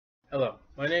Hello,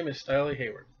 my name is Stylie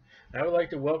Hayward, and I would like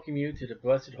to welcome you to the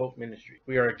Blessed Hope Ministry.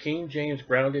 We are a King James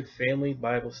grounded family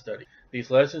Bible study. These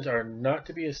lessons are not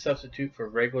to be a substitute for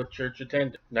regular church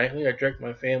attendance. Nightly, I direct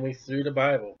my family through the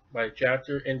Bible by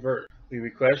chapter and verse. We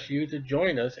request you to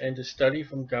join us and to study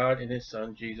from God and His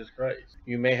Son, Jesus Christ.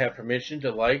 You may have permission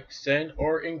to like, send,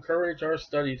 or encourage our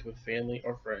studies with family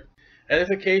or friends.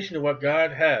 Edification of what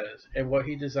God has and what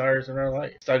He desires in our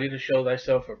life. Study to show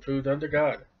thyself approved unto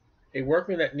God, a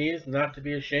workman that needeth not to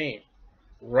be ashamed,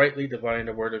 rightly dividing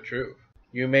the word of truth.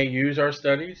 You may use our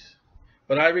studies,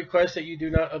 but I request that you do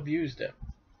not abuse them.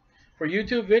 For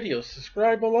YouTube videos,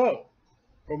 subscribe below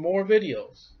for more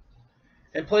videos,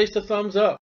 and place the thumbs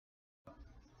up,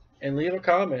 and leave a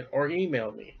comment or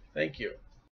email me. Thank you.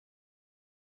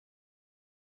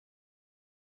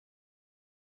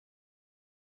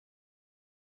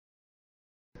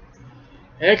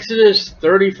 Exodus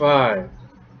 35.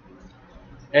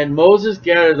 And Moses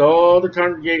gathered all the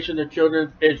congregation of the children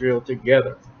of Israel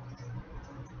together,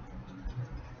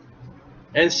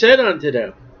 and said unto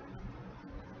them,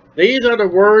 These are the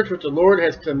words which the Lord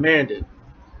has commanded.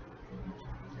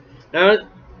 Now,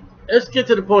 let's get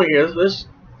to the point here. Let's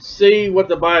see what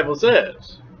the Bible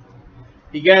says.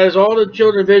 He gathers all the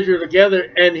children of Israel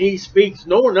together, and he speaks.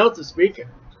 No one else is speaking.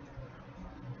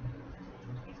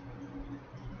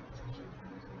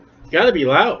 Got to be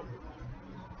loud.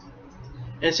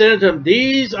 And said unto them,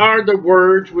 These are the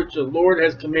words which the Lord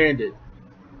has commanded.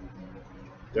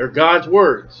 They're God's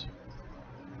words.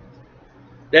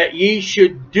 That ye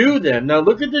should do them. Now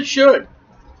look at the should.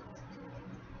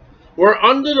 We're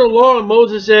under the law, and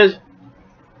Moses says,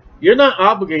 you're not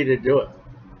obligated to do it.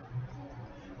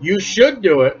 You should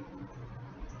do it.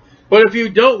 But if you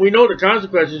don't, we know the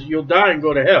consequences. You'll die and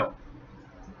go to hell.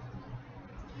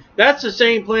 That's the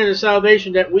same plan of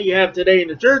salvation that we have today in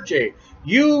the church age.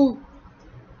 You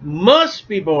must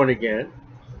be born again.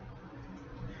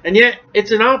 And yet, it's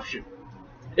an option.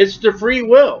 It's the free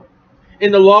will.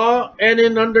 In the law and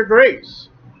in under grace.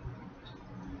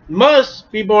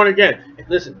 Must be born again.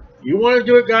 Listen, you want to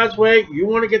do it God's way, you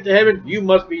want to get to heaven, you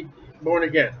must be born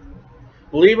again.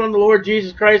 Believe on the Lord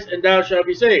Jesus Christ and thou shalt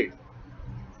be saved.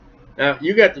 Now,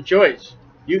 you got the choice.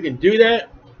 You can do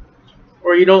that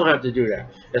or you don't have to do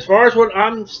that. As far as what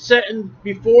I'm setting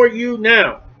before you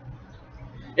now,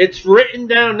 it's written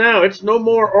down now. It's no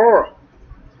more oral.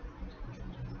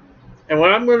 And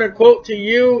what I'm going to quote to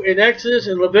you in Exodus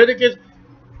and Leviticus,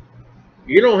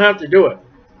 you don't have to do it.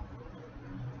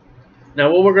 Now,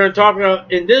 what we're going to talk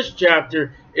about in this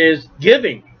chapter is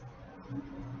giving,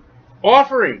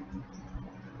 offering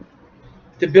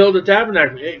to build a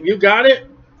tabernacle. You got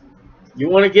it? You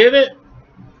want to give it?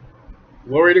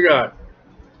 Glory to God.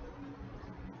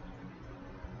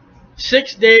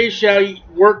 6 days shall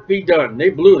work be done.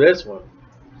 They blew this one.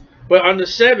 But on the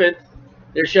 7th,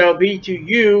 there shall be to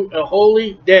you a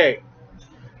holy day.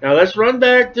 Now, let's run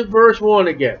back to verse 1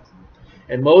 again.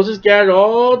 And Moses gathered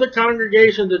all the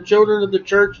congregation of the children of the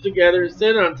church together and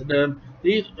said unto them,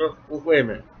 These wait a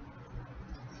minute.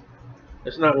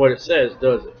 That's not what it says,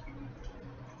 does it?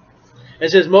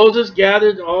 It says, Moses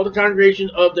gathered all the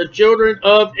congregation of the children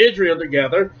of Israel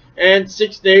together, and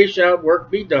 6 days shall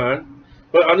work be done.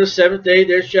 But on the 7th day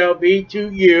there shall be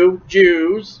to you,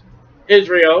 Jews,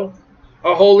 Israel,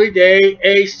 a holy day,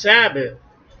 a Sabbath,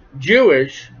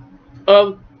 Jewish,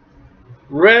 of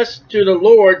rest to the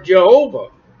Lord Jehovah.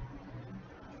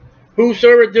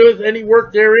 Whosoever doeth any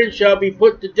work therein shall be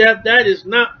put to death. That is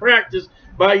not practiced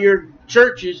by your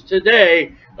churches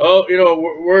today. Oh, you know,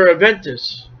 we're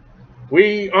Adventists.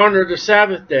 We honor the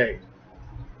Sabbath day.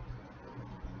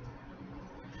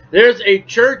 There's a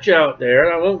church out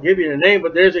there, I won't give you the name,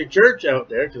 but there's a church out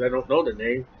there, because I don't know the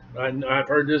name. I've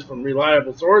heard this from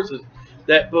reliable sources,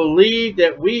 that believe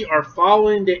that we are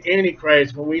following the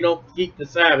Antichrist when we don't keep the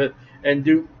Sabbath and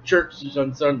do churches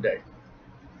on Sunday.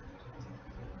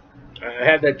 I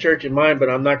have that church in mind, but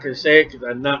I'm not going to say it because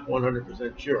I'm not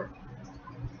 100% sure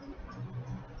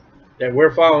that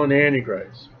we're following the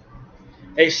Antichrist.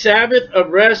 A Sabbath of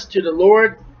rest to the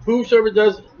Lord. Whosoever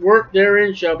does work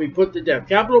therein shall be put to death.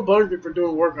 Capital punishment for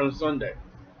doing work on a Sunday.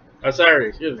 Saturday,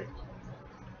 excuse me.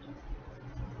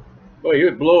 Boy, you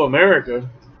would blow America.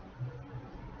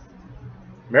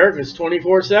 America's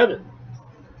 24/7.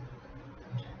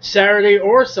 Saturday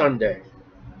or Sunday.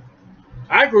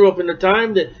 I grew up in the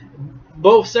time that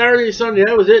both Saturday and Sunday,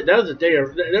 that was it. That was the day.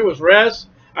 There was rest.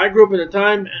 I grew up in the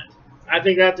time, I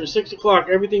think after 6 o'clock,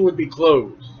 everything would be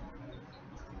closed.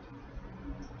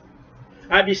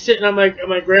 I'd be sitting on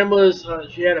my grandma's,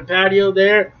 she had a patio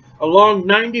there, along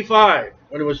 95,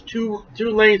 when there was two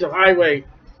lanes of highway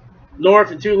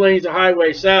north and 2 lanes of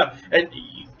highway south. And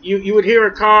you would hear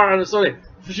a car on a Sunday.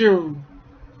 Zoom,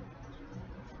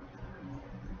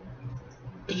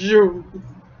 zoom.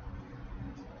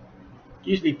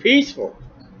 Used to be peaceful.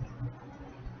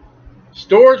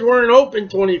 Stores weren't open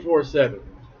 24/7.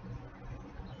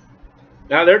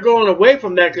 Now they're going away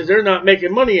from that because they're not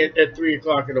making money at 3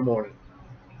 o'clock in the morning.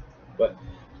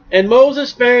 And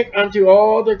Moses spake unto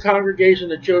all the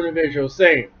congregation of the children of Israel,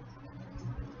 saying,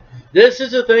 This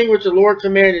is the thing which the Lord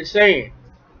commanded, saying,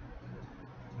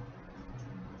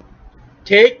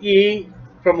 Take ye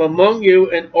from among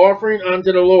you an offering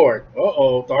unto the Lord.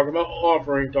 Talking about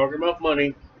offering, talking about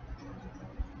money.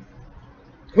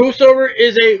 Whosoever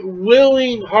is a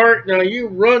willing heart. Now you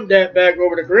run that back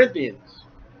over to Corinthians.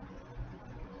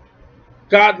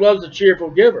 God loves a cheerful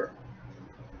giver.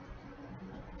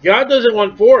 God doesn't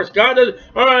want force. God doesn't,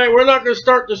 all right, we're not going to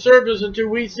start the service until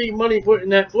we see money put in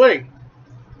that plate.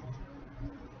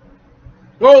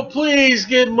 Oh, please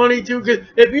give money to, because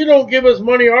if you don't give us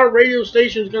money, our radio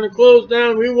station is going to close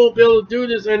down. We won't be able to do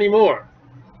this anymore.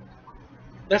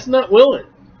 That's not willing.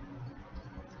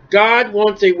 God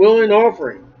wants a willing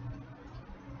offering.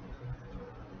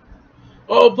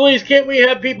 Oh, please, can't we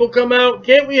have people come out?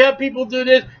 Can't we have people do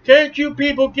this? Can't you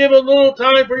people give a little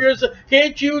time for yourself?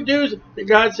 Can't you do something?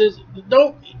 God says,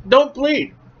 don't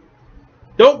plead.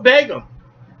 Don't beg them.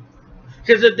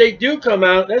 Because if they do come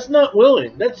out, that's not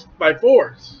willing. That's by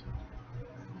force.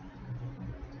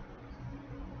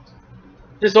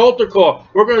 This altar call,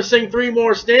 we're going to sing 3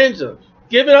 more stanzas.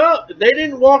 Give it up. They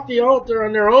didn't walk the altar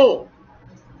on their own.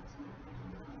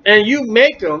 And you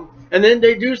make them, and then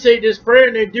they do say this prayer,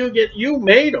 and they do get, you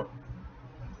made them.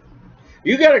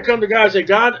 You got to come to God and say,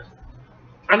 God,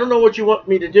 I don't know what you want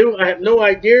me to do. I have no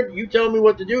idea. You tell me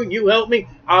what to do, and you help me.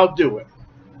 I'll do it.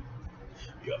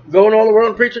 Going all around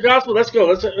and preach the gospel? Let's go.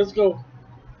 Let's go.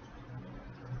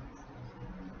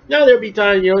 Now there'll be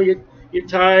times, you know, you're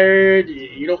tired,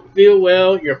 you don't feel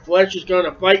well, your flesh is going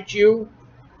to fight you.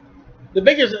 The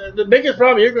biggest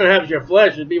problem you're going to have is your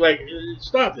flesh. It'd be like,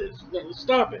 stop this.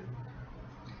 Stop it.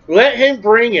 Let him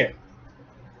bring it.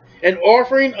 An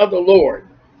offering of the Lord.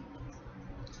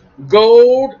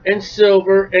 Gold and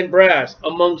silver and brass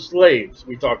among slaves,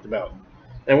 we talked about.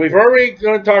 And we've already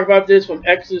going to talk about this from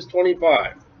Exodus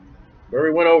 25. We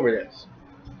already went over this.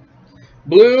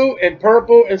 Blue and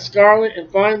purple and scarlet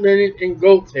and fine linen and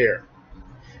goat's hair.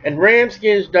 And ram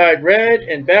skins dyed red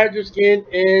and badger skin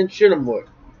and shittim wood.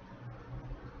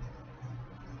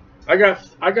 I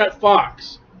got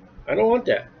fox. I don't want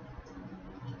that.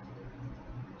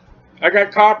 I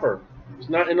got copper. It's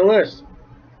not in the list.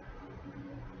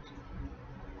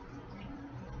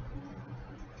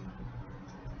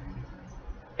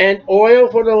 And oil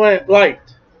for the light,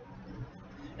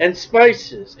 and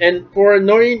spices, and for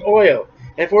anointing oil,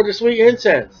 and for the sweet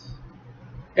incense,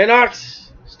 and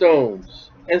ox stones,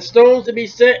 and stones to be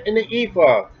set in the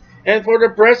ephod, and for the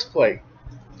breastplate.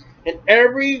 And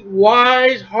every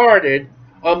wise-hearted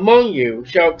among you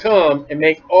shall come and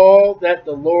make all that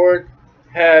the Lord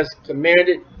has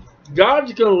commanded.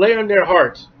 God's going to lay on their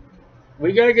hearts.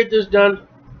 We got to get this done.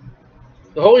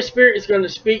 The Holy Spirit is going to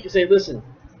speak and say, listen.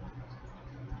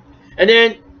 And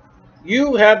then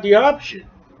you have the option.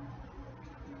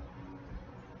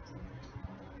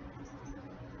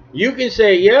 You can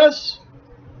say yes,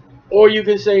 or you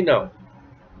can say no.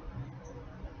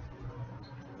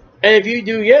 And if you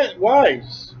do yes,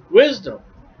 wise, wisdom.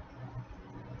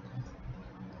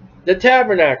 The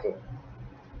tabernacle.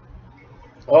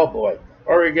 Oh boy,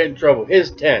 already get in trouble.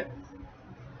 His tent.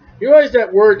 You realize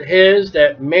that word his,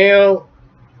 that male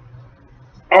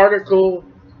article,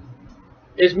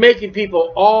 is making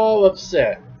people all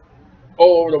upset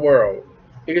all over the world.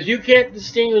 Because you can't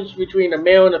distinguish between a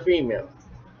male and a female.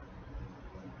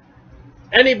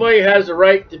 Anybody has the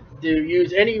right to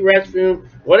use any restroom,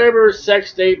 whatever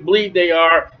sex they believe they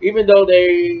are, even though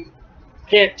they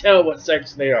can't tell what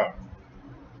sex they are.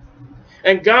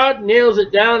 And God nails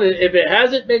it down, and if it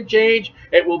hasn't been changed,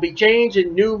 it will be changed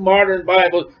in new modern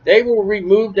Bibles. They will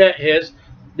remove that his.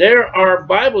 There are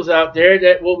Bibles out there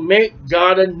that will make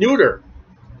God a neuter.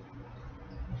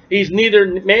 He's neither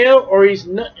male or he's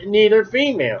neither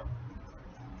female.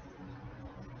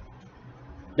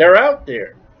 They're out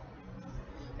there.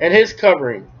 And his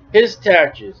covering, his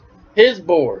thatches, his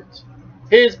boards,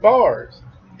 his bars,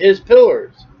 his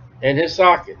pillars, and his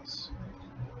sockets.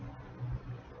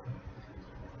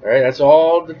 All right, that's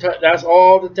all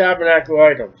the tabernacle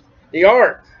items. The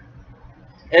ark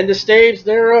and the staves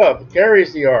thereof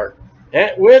carries the ark,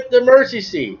 and with the mercy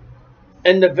seat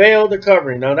and the veil, the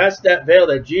covering. Now that's that veil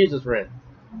that Jesus rent.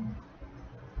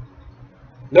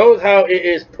 Notice how it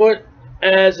is put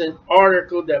as an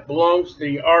article that belongs to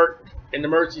the ark in the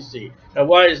mercy seat. Now,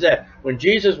 why is that? When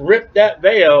Jesus ripped that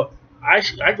veil,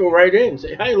 I go right in and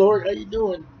say, "Hey, Lord, how you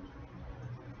doing?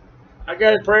 I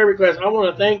got a prayer request. I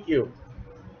want to thank you.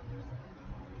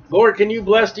 Lord, can you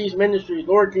bless these ministries?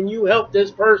 Lord, can you help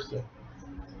this person?"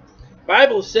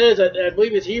 Bible says, I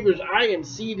believe it's Hebrews, I am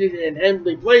seated in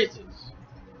heavenly places.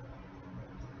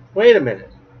 Wait a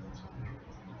minute.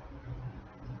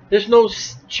 There's no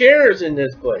chairs in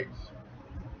this place.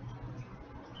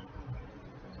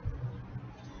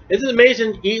 Isn't it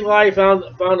amazing Eli found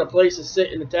a place to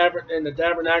sit in the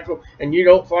tabernacle and you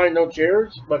don't find no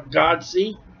chairs, but God's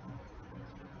seat?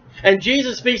 And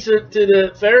Jesus speaks to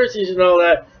the Pharisees and all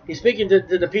that. He's speaking to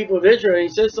the people of Israel, and he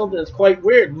says something that's quite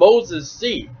weird. Moses'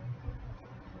 seat.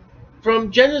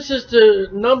 From Genesis to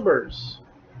Numbers,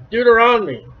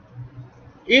 Deuteronomy,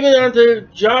 even unto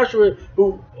Joshua,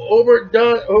 who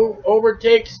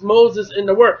overtakes Moses in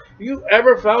the work. You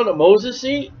ever found a Moses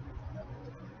seat?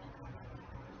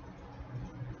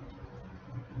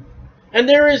 And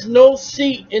there is no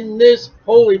seat in this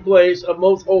holy place of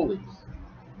most holies.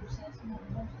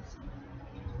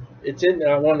 It's in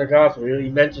one of the Gospels. He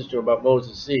mentions to about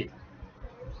Moses' seat.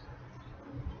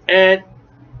 And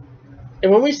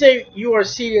when we say you are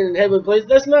seated in heavenly place,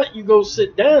 that's not you go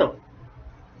sit down.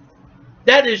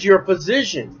 That is your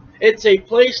position. It's a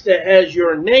place that has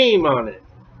your name on it.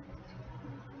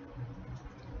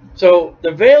 So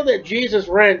the veil that Jesus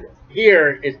rent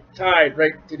here is tied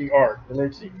right to the ark.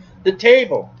 The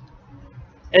table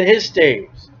and his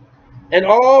staves and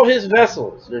all his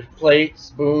vessels. There's plates,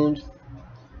 spoons,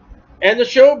 and the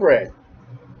showbread.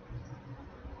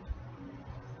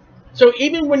 So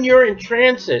even when you're in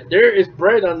transit, there is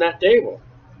bread on that table.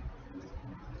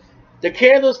 The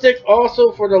candlestick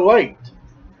also for the light.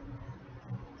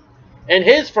 And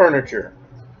his furniture.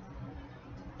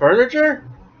 Furniture?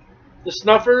 The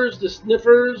snuffers, the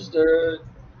sniffers,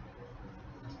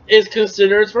 is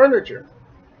considered as furniture.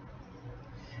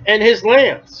 And his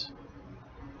lamps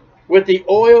with the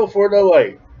oil for the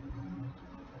light.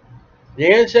 The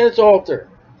incense altar.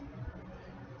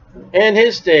 And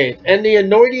his staves. And the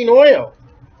anointing oil.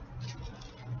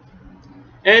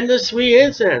 And the sweet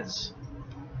incense.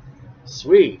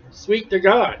 Sweet to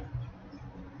God.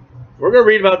 We're going to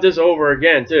read about this over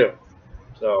again too.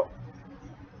 So,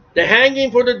 the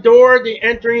hanging for the door, the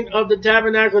entering of the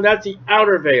tabernacle, that's the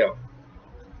outer veil.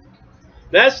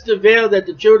 That's the veil that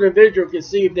the children of Israel can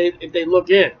see if they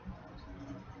look in.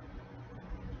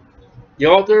 The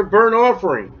altar of burnt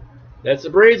offering, that's the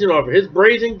brazen offering. His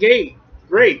brazen gate,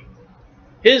 great.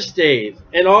 His staves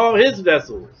and all his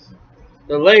vessels.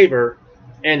 The laver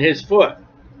and his foot.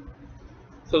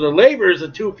 So the laver is a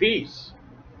two-piece.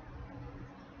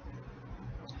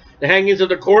 The hangings of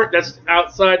the court, that's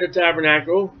outside the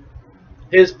tabernacle.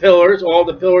 His pillars, all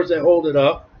the pillars that hold it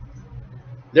up.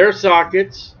 Their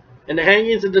sockets. And the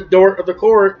hangings of the door of the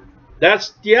court, that's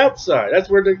the outside. That's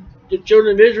where the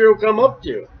children of Israel come up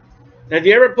to. Now, if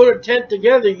you ever put a tent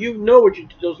together, you know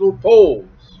those little poles.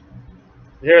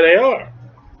 There they are.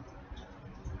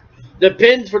 The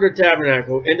pins for the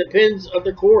tabernacle and the pins of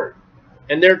the court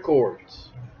and their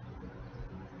cords.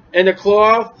 And the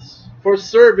cloths for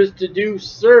service to do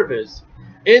service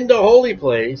in the holy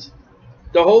place,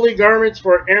 the holy garments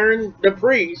for Aaron the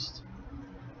priest,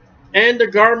 and the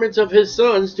garments of his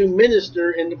sons to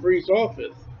minister in the priest's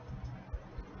office.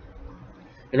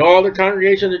 And all the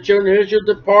congregation of the children of Israel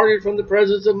departed from the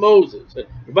presence of Moses.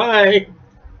 Goodbye.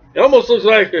 It almost looks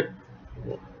like,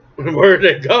 where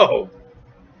did they go?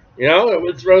 You know,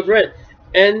 it's rose red.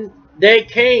 And they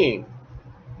came.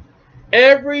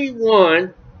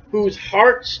 Everyone whose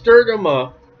heart stirred them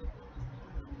up,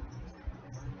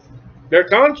 their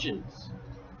conscience.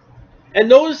 And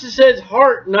notice it says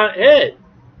heart, not head.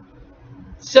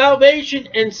 Salvation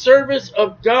and service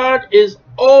of God is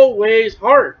always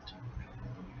heart.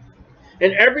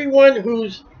 And everyone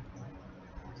who's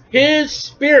his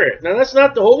spirit. Now that's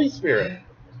not the Holy Spirit.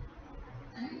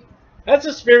 That's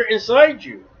a spirit inside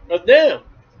you, of them.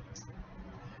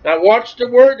 Now watch the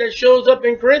word that shows up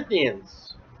in Corinthians.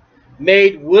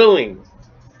 Made willing.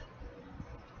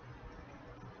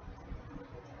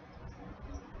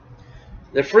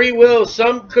 The free will,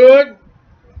 some could,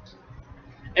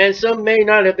 and some may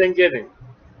not have been given.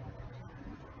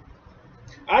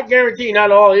 I guarantee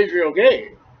not all Israel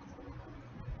gave.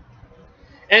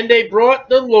 And they brought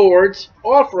the Lord's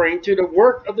offering to the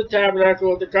work of the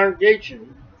tabernacle of the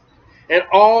congregation, and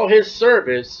all his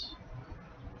service,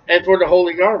 and for the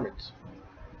holy garments.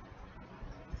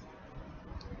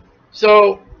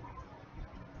 So,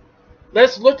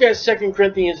 let's look at 2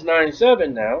 Corinthians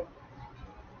 9:7 now.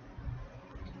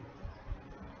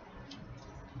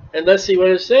 And let's see what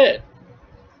it said.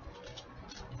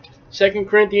 2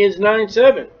 Corinthians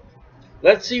 9:7.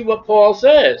 Let's see what Paul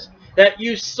says. That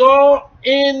you saw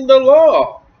in the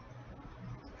law.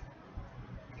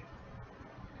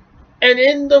 And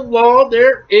in the law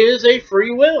there is a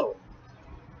free will.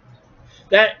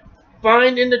 That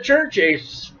find in the church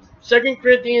age. 2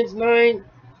 Corinthians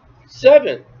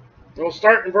 9:7. We'll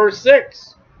start in verse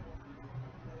 6.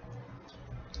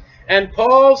 And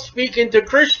Paul speaking to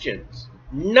Christians,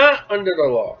 not under the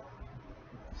law.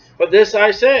 But this I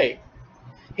say,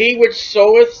 he which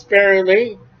soweth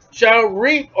sparingly shall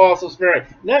reap also sparingly.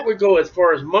 And that would go as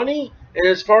far as money and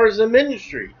as far as the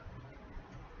ministry.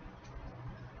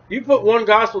 You put one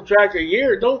gospel tract a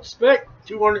year, don't expect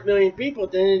 200 million people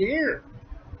at the end of the year.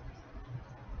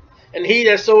 And he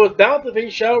that soweth bountifully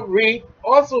shall reap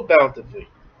also bountifully.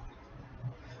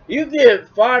 You give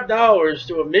 $5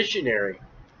 to a missionary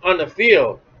on the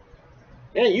field,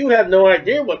 and you have no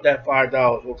idea what that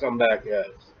 $5 will come back as.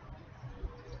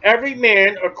 Every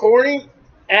man according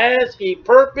as he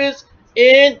purposed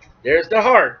in, there's the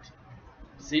heart.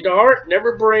 See the heart?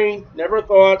 Never brain, never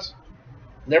thoughts,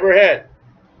 never head.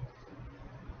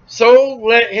 So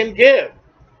let him give.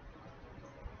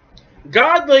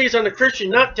 God lays on the Christian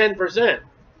not 10%.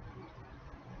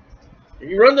 If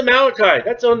you run to Malachi,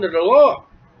 that's under the law.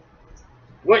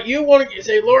 What you want to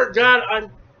say, Lord God,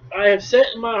 I have set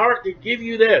in my heart to give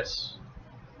you this.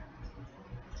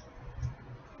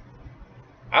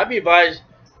 I'd be advised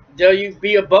that you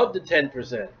be above the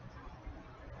 10%.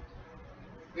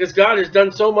 Because God has done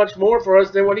so much more for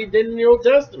us than what he did in the Old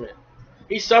Testament.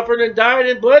 He suffered and died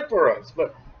and bled for us.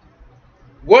 But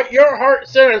what your heart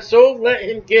says, so let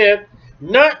him give,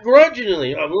 not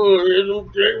grudgingly. I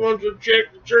want to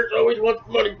check, the church always wants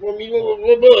money from me, blah,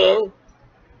 blah, blah.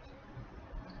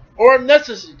 Or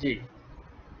necessity.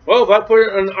 Well, if I put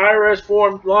it on the IRS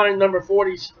form line number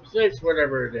 46,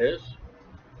 whatever it is.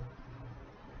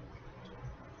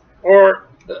 Or,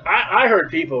 I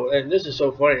heard people, and this is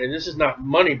so funny, and this is not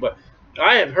money, but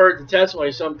I have heard the testimony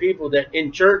of some people that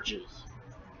in churches,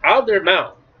 out of their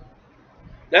mouth,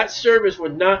 that service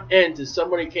would not end until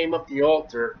somebody came up the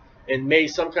altar and made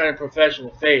some kind of profession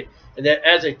of faith. And that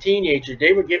as a teenager,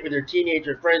 they would get with their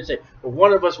teenager friends and say, well,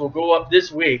 one of us will go up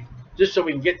this week just so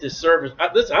we can get this service.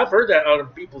 Listen, I've heard that out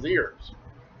of people's ears.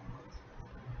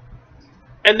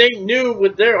 And they knew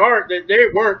with their heart that they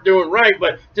weren't doing right,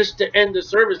 but just to end the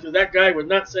service, because that guy would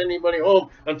not send anybody home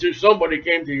until somebody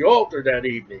came to the altar that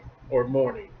evening or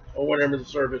morning or whatever the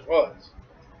service was.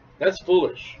 That's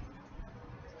foolish.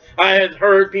 I have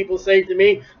heard people say to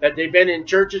me that they've been in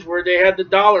churches where they had the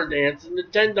dollar dance and the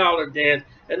 $10 dance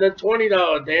and the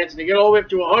 $20 dance, and they get all the way up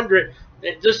to $100,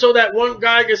 just so that one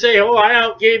guy can say, oh, I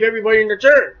outgave everybody in the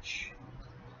church.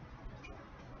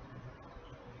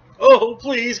 Oh,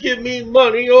 please give me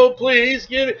money. Oh, please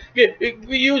give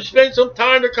you spend some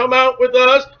time to come out with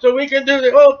us so we can do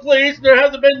this. Oh, please, there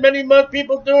hasn't been many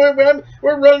people doing it.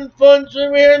 We're running funds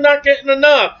and we're not getting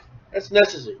enough. That's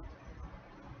necessary.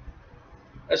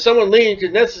 As someone leaning to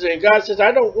necessary, and God says,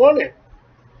 I don't want it.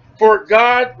 For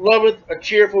God loveth a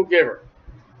cheerful giver.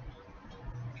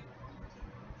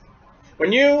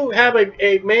 When you have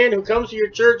a man who comes to your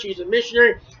church, he's a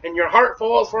missionary, and your heart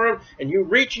falls for him, and you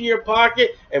reach in your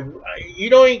pocket, and you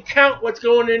don't even count what's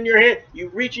going in your hand. You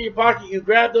reach in your pocket, you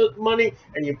grab the money,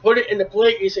 and you put it in the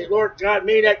plate, and you say, Lord God,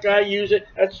 may that guy use it.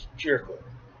 That's cheerful.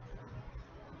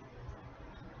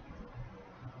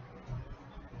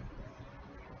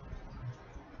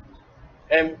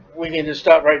 And we can just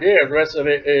stop right there. The rest of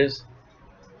it is,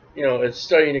 you know, it's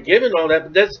studying the giving and all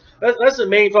that, but that's the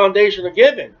main foundation of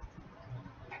giving.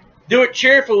 Do it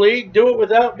cheerfully, do it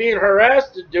without being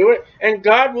harassed to do it, and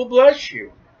God will bless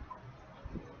you.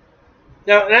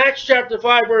 Now, in Acts chapter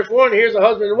 5, verse 1, here's a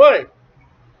husband and wife.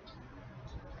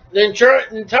 The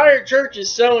entire church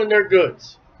is selling their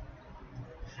goods.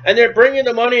 And they're bringing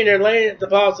the money and they're laying it at the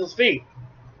apostles' feet.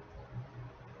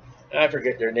 I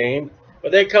forget their name.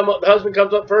 But they come up, the husband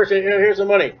comes up first and here's the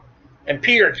money. And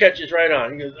Peter catches right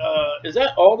on. He goes, is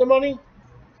that all the money?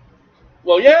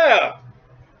 Well, yeah.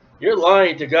 You're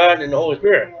lying to God and the Holy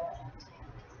Spirit.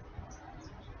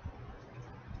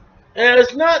 And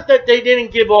it's not that they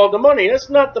didn't give all the money.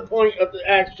 That's not the point of the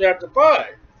Acts chapter 5.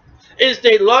 Is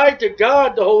they lied to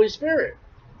God, the Holy Spirit.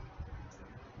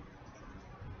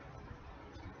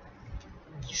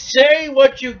 Say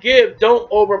what you give, don't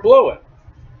overblow it.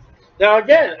 Now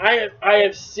again, I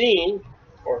have seen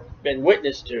or been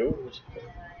witness to,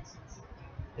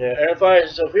 edify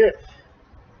yourself here.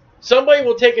 Somebody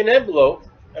will take an envelope,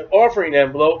 an offering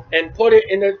envelope, and put it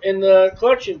in the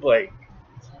collection plate,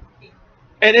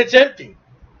 and it's empty.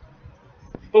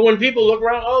 But when people look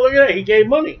around, oh, look at that, he gave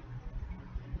money.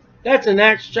 That's in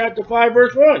Acts chapter 5,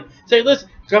 verse 1. Say, listen,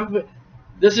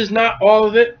 this is not all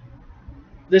of it.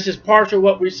 This is partial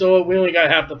what we saw. We only got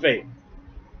half the faith.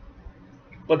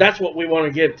 But that's what we want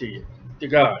to give to you, to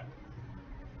God.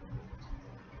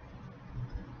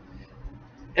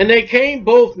 And they came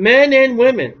both men and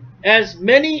women, as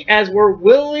many as were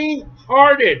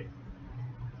willing-hearted.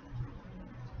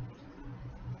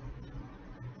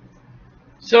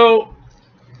 So,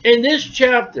 in this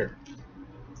chapter,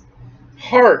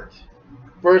 heart,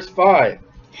 verse 5,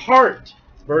 heart,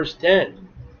 verse 10,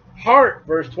 heart,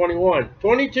 verse 21,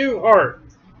 22, heart,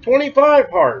 25,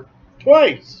 heart,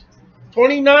 twice,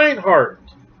 29, heart,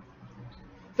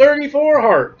 34,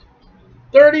 heart,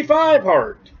 35,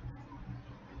 heart.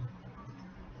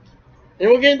 And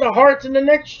we'll get into hearts in the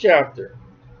next chapter.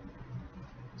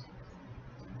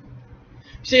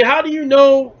 See, how do you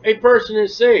know a person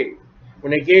is saved? When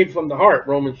they gave from the heart,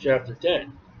 Romans chapter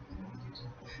 10.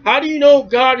 How do you know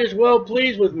God is well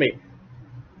pleased with me?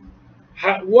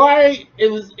 Why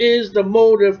is the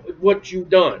motive what you've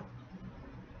done?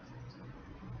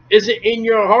 Is it in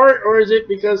your heart, or is it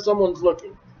because someone's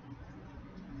looking?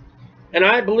 And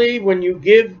I believe when you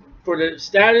give for the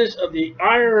status of the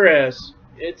IRS,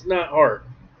 it's not heart.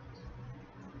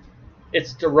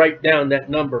 It's to write down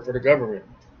that number for the government.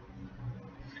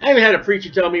 I even had a preacher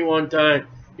tell me one time,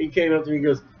 he came up to me and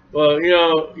goes, well, you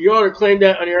know, you ought to claim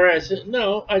that on your IRS. I said,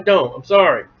 no, I don't. I'm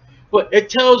sorry. But it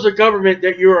tells the government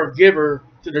that you're a giver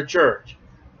to the church.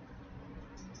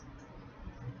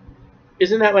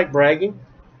 Isn't that like bragging?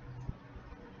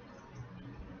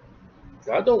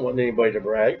 God don't want anybody to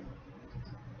brag.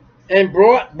 And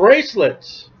brought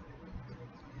bracelets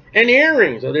and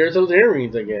earrings. Oh, there's those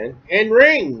earrings again. And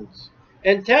rings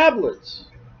and tablets.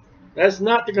 That's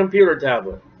not the computer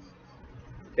tablet.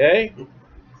 Okay?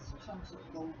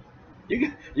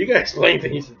 You got to explain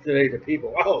things today to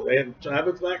people. Oh, they had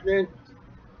tablets back then?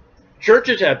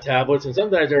 Churches have tablets, and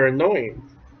sometimes they're annoying.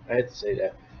 I had to say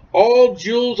that. All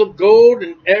jewels of gold,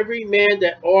 and every man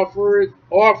that offered.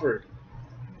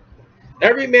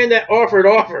 Every man that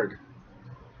offered.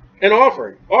 An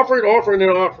offering. Offering,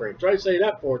 and offering. Try to say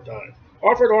that 4 times.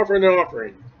 Offering, and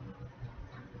offering.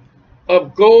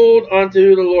 Of gold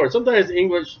unto the Lord. Sometimes the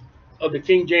English of the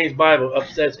King James Bible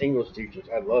upsets English teachers.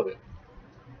 I love it.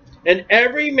 And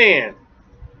every man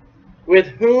with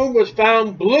whom was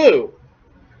found blue.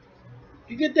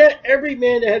 You get that? Every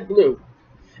man that had blue.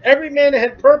 Every man that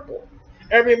had purple.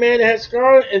 Every man that had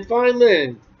scarlet and fine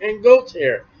linen and goat's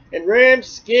hair and red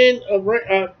skins of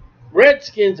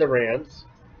rams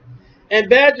and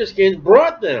badger skins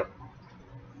brought them.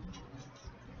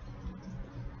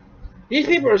 These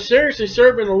people are seriously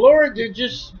serving the Lord. They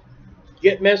just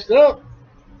get messed up.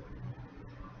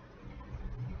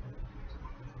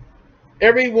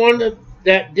 Everyone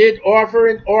that did offer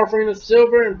an offering of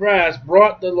silver and brass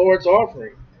brought the Lord's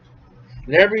offering.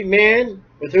 And every man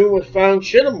with whom was found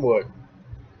shittim wood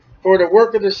for the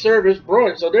work of the service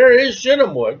brought it. So there is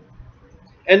shittim wood,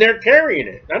 and they're carrying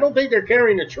it. I don't think they're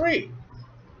carrying a tree.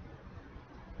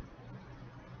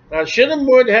 Now, shittim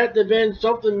wood had to have been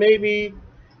something maybe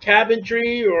cabin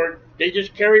tree, or they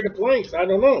just carried the planks. I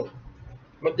don't know.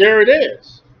 But there it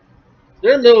is.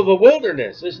 They're in the middle of a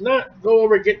wilderness. It's not go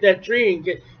over and get that tree and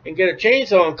get a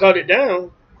chainsaw and cut it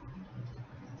down.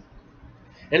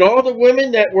 And all the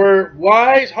women that were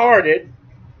wise-hearted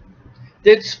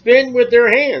did spin with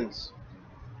their hands,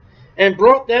 and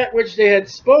brought that which they had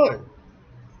spun,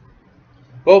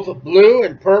 both of blue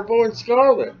and purple and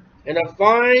scarlet, and of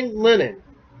fine linen.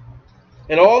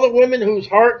 And all the women whose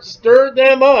hearts stirred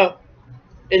them up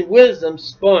in wisdom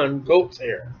spun goat's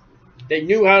hair. They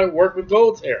knew how to work with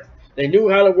goat's hair. They knew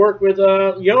how to work with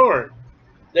yarn.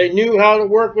 They knew how to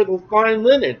work with fine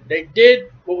linen. They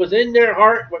did what was in their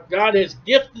heart, what God has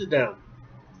gifted them.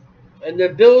 And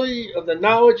the ability of the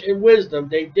knowledge and wisdom,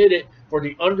 they did it for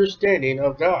the understanding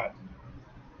of God.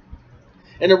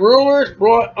 And the rulers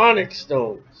brought onyx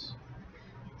stones,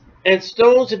 and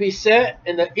stones to be set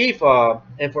in the ephod,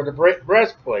 and for the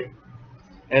breastplate,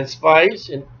 and spice,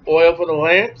 and oil for the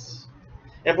lamps,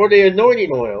 and for the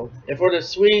anointing oil, and for the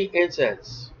sweet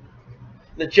incense.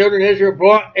 The children of Israel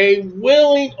brought a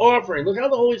willing offering. Look how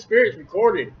the Holy Spirit is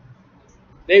recording.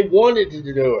 They wanted to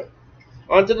do it.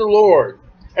 Unto the Lord,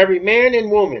 every man and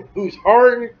woman whose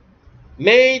heart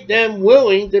made them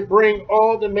willing to bring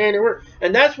all the man and work.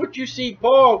 And that's what you see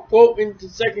Paul quote into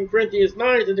 2 Corinthians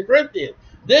 9 to the Corinthians.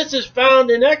 This is found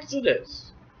in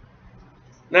Exodus.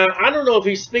 Now, I don't know if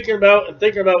he's speaking about and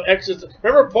thinking about Exodus.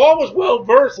 Remember, Paul was well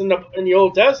versed in the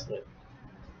Old Testament.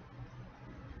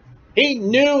 He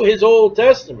knew his Old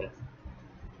Testament.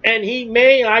 And he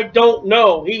may, I don't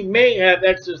know, he may have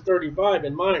Exodus 35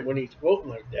 in mind when he's quoting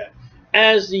like that.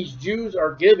 As these Jews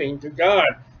are giving to God,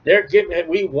 they're giving it,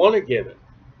 we want to give it.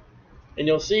 And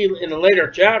you'll see in a later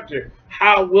chapter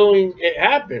how willing it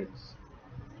happens.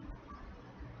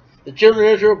 The children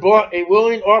of Israel brought a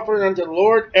willing offering unto the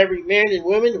Lord, every man and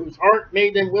woman whose heart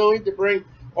made them willing to bring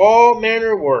all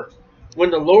manner of work, when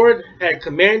the Lord had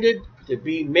commanded to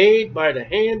be made by the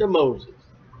hand of Moses.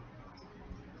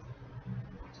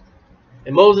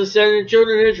 And Moses said to the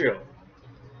children of Israel,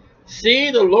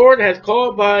 see, the Lord has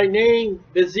called by name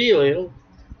Bezalel.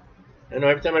 I know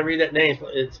every time I read that name,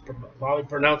 it's probably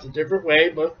pronounced a different way,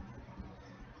 but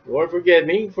Lord forgive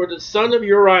me, for the son of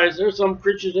Uriah. There's some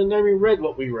Christians in there who read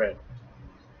what we read.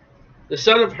 The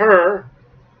son of Hur,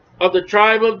 of the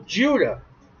tribe of Judah.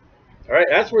 All right,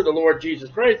 that's where the Lord Jesus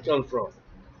Christ comes from.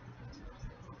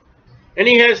 And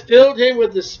he has filled him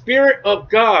with the Spirit of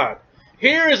God.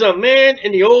 Here is a man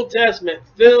in the Old Testament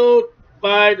filled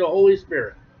by the Holy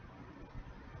Spirit.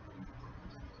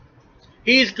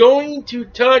 He's going to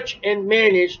touch and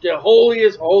manage the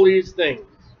holiest things.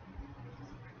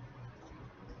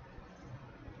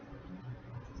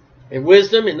 And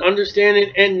wisdom and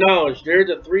understanding and knowledge. There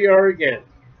the three are again.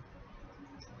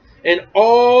 And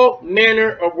all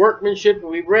manner of workmanship.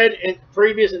 We read in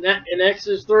previous in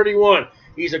Exodus 31.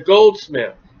 He's a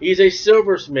goldsmith. He's a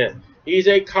silversmith. He's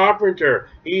a carpenter.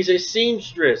 He's a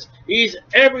seamstress. He's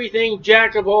everything,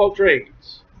 jack of all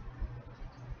trades.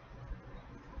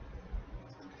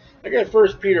 I got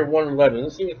 1 Peter 1:11.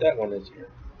 Let's see what that one is here.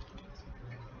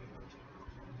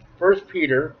 1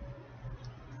 Peter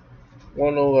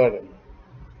 1:11.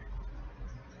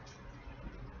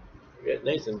 It's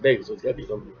nice and big, so it's got to be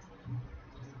something.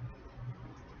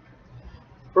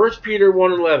 1 Peter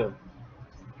 1:11.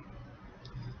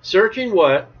 Searching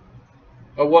what?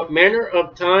 Of what manner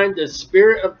of time the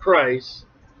Spirit of Christ,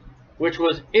 which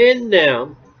was in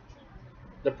them,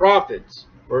 the prophets,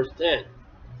 verse 10,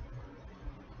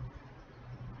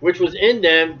 which was in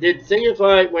them, did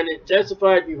signify when it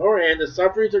testified beforehand the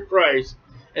sufferings of Christ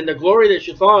and the glory that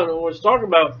should follow. And what it's talking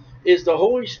about is the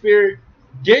Holy Spirit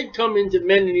did come into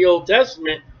men in the Old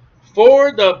Testament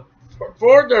for the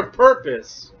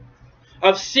purpose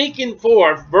of seeking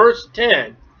for, verse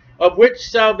 10, of which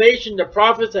salvation the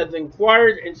prophets have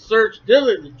inquired and searched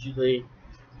diligently,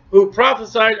 who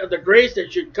prophesied of the grace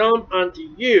that should come unto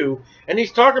you. And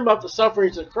he's talking about the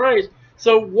sufferings of Christ.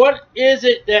 So what is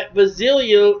it that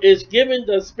Bezalel is given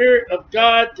the Spirit of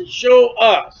God to show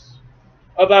us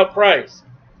about Christ?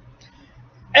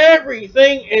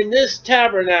 Everything in this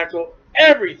tabernacle,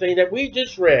 everything that we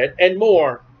just read and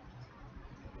more,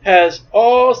 has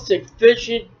all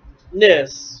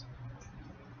sufficientness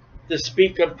to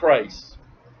speak of Christ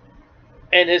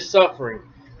and his suffering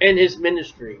and his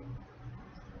ministry.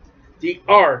 The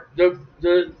ark,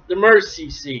 the mercy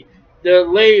seat, the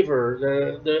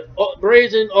laver, the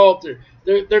brazen altar,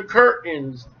 the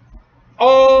curtains,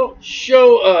 all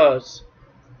show us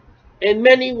in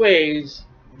many ways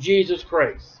Jesus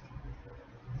Christ.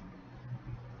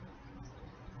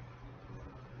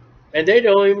 And they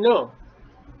don't even know.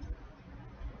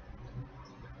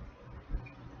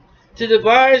 To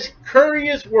devise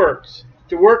curious works,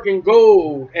 to work in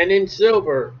gold and in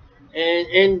silver and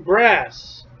in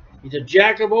brass. He's a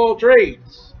jack of all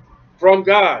trades from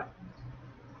God.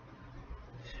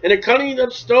 And the cutting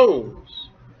of stones,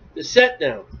 to set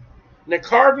them, and the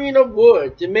carving of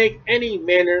wood, to make any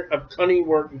manner of cunning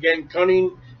work. Again,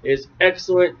 cunning is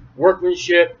excellent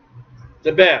workmanship,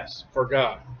 the best for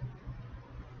God.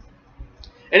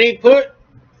 And he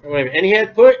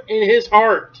had put in his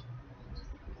heart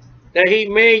that he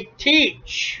may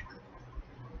teach.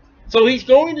 So he's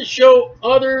going to show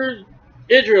other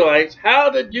Israelites how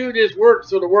to do this work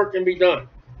so the work can be done.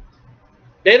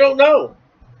 They don't know.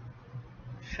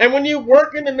 And when you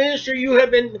work in the ministry, you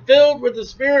have been filled with the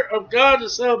Spirit of God of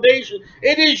salvation.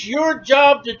 It is your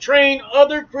job to train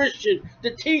other Christians,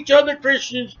 to teach other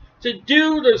Christians to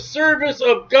do the service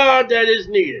of God that is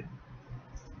needed.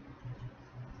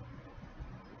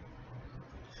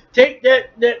 Take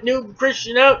that new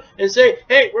Christian out and say,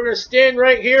 hey, we're going to stand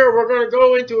right here. We're going to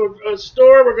go into a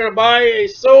store. We're going to buy a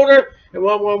soda. And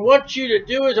what I want you to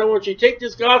do is I want you to take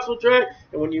this gospel tract.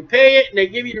 And when you pay it and they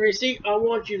give you the receipt, I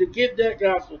want you to give that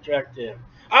gospel tract to them.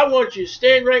 I want you to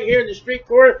stand right here in the street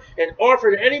corner and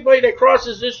offer to anybody that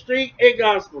crosses this street a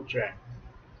gospel tract.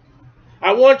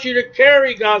 I want you to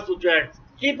carry gospel tracts.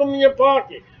 Keep them in your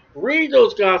pocket. Read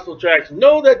those gospel tracts.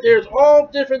 Know that there's all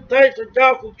different types of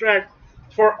gospel tracts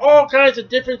for all kinds of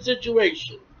different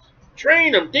situations.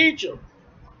 Train them, teach them.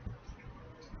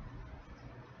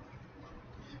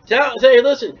 Say,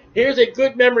 listen, here's a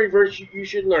good memory verse you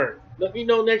should learn. Let me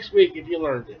know next week if you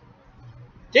learned it.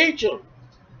 Teach them.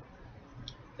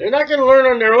 They're not going to learn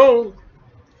on their own.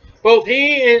 Both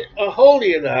he and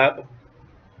Aholiab,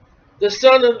 the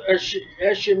son of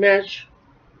Shemesh,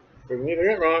 forgive me if I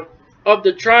get wrong, of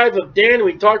the tribe of Dan.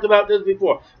 We talked about this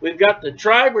before. We've got the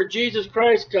tribe where Jesus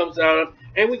Christ comes out of,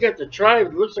 and we got the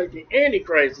tribe that looks like the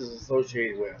Antichrist is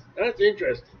associated with. That's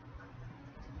interesting.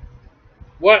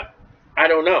 What? I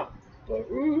don't know. But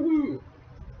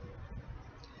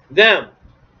them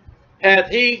hath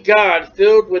he, God,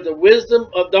 filled with the wisdom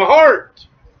of the heart,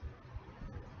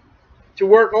 to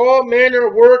work all manner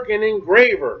of work, and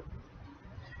engraver,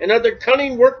 and of the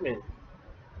cunning workman,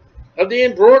 of the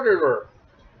embroiderer,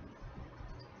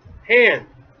 hand.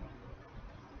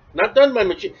 Not done by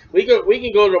machine. We can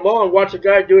go to the mall and watch a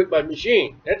guy do it by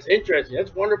machine. That's interesting.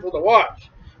 That's wonderful to watch.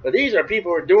 But these are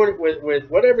people who are doing it with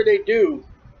whatever they do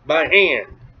by hand.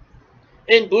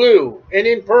 In blue, and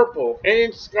in purple, and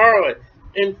in scarlet,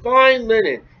 and fine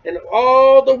linen, and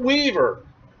all the weaver.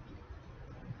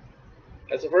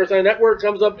 That's the first time that word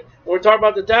comes up when we talk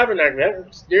about the tabernacle.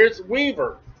 There's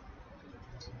weaver.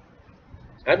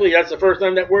 I believe that's the first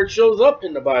time that word shows up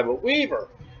in the Bible. Weaver.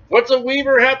 What's a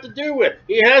weaver have to do with?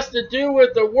 He has to do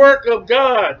with the work of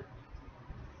God.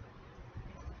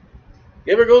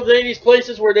 You ever go to any of these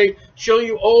places where they show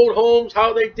you old homes,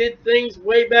 how they did things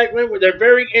way back when? Where they're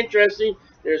very interesting.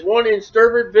 There's one in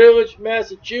Sturbridge Village,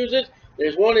 Massachusetts.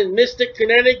 There's one in Mystic,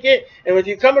 Connecticut. And if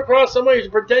you come across somebody who's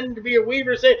pretending to be a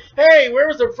weaver, say, hey, where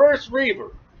was the first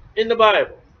weaver in the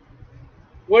Bible?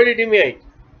 What did he make?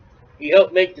 He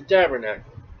helped make the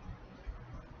tabernacle.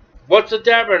 What's the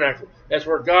tabernacle? That's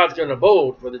where God's going to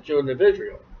abode for the children of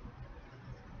Israel.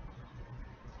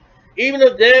 Even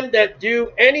of them that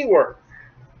do any work,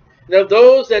 and of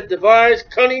those that devise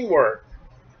cunning work,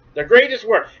 the greatest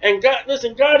work. And God,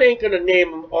 listen, God ain't going to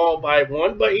name them all by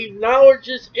one, but he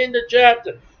acknowledges in the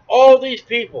chapter all these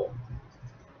people.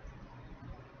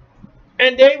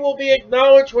 And they will be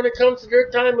acknowledged when it comes to their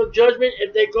time of judgment.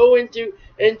 If they go into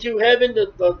heaven,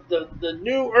 the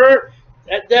new earth,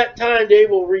 at that time they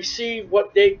will receive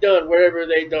what they've done, whatever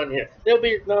they've done here. They'll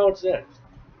be acknowledged then.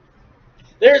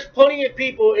 There's plenty of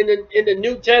people in the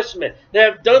New Testament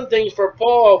that have done things for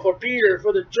Paul, for Peter,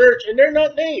 for the church, and they're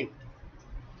not named.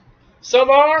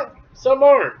 Some are, some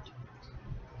aren't.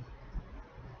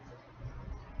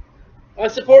 I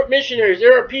support missionaries.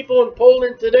 There are people in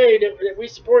Poland today that we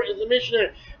support as a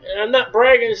missionary. And I'm not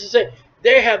bragging, it's to say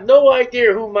they have no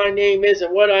idea who my name is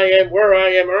and what I am, where I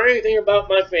am, or anything about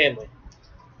my family.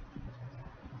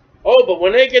 Oh, but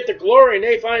when they get the glory and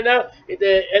they find out at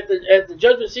the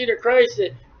judgment seat of Christ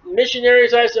that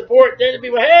missionaries I support, then it'll be,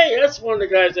 well, hey, that's one of the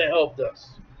guys that helped us.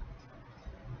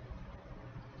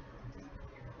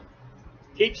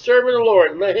 Keep serving the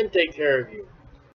Lord and let him take care of you.